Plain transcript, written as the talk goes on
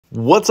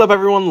What's up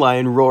everyone,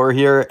 Lion Roar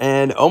here,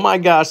 and oh my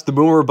gosh, the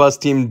Boomer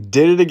Bust team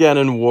did it again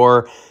in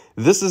War.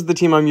 This is the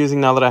team I'm using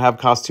now that I have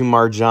Costume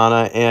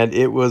Marjana, and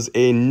it was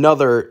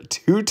another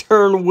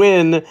 2-turn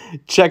win.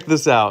 Check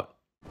this out.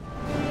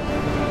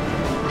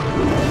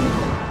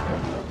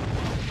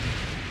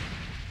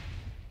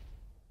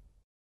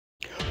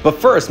 But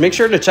first, make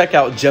sure to check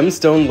out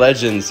Gemstone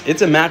Legends.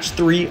 It's a match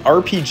 3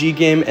 RPG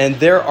game, and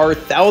there are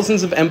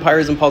thousands of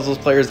Empires and Puzzles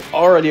players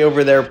already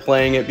over there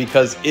playing it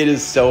because it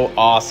is so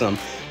awesome.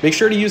 Make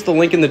sure to use the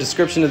link in the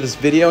description of this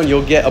video and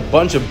you'll get a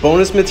bunch of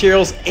bonus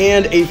materials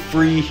and a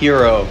free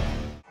hero.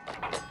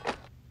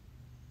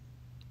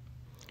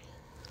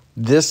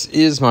 This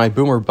is my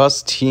Boomer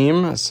Bust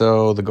team,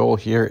 so the goal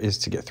here is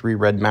to get 3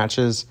 red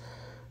matches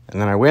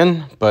and then I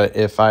win. But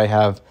if I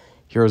have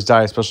heroes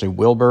die, especially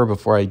Wilbur,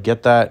 before I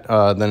get that,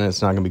 then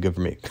it's not going to be good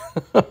for me.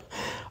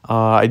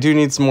 I do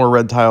need some more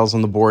red tiles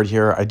on the board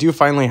here. I do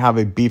finally have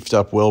a beefed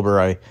up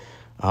Wilbur.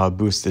 I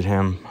boosted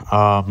him,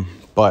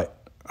 but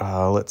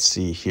let's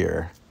see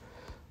here.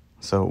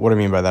 So what I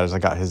mean by that is I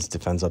got his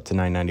defense up to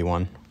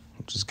 991,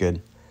 which is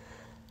good.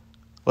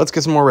 Let's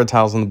get some more red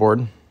tiles on the board.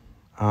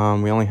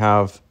 We only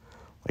have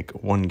like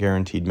 1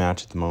 guaranteed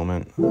match at the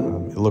moment.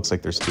 It looks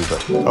like there's 2,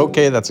 but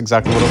okay, that's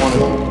exactly what I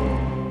wanted.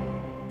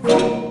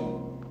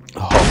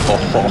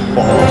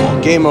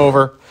 Game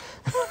over.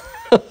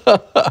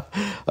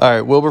 All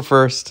right, Wilbur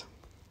first.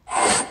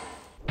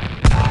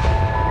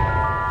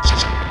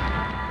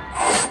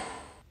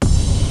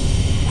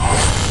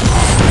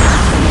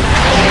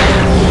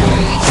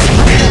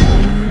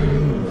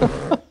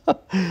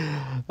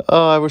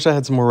 Oh, I wish I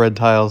had some more red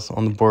tiles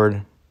on the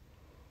board.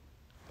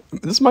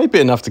 This might be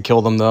enough to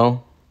kill them,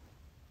 though.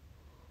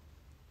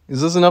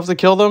 Is this enough to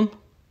kill them?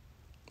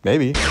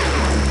 Maybe.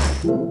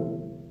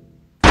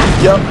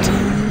 Yep.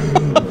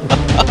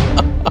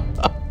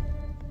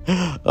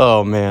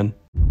 Oh, man.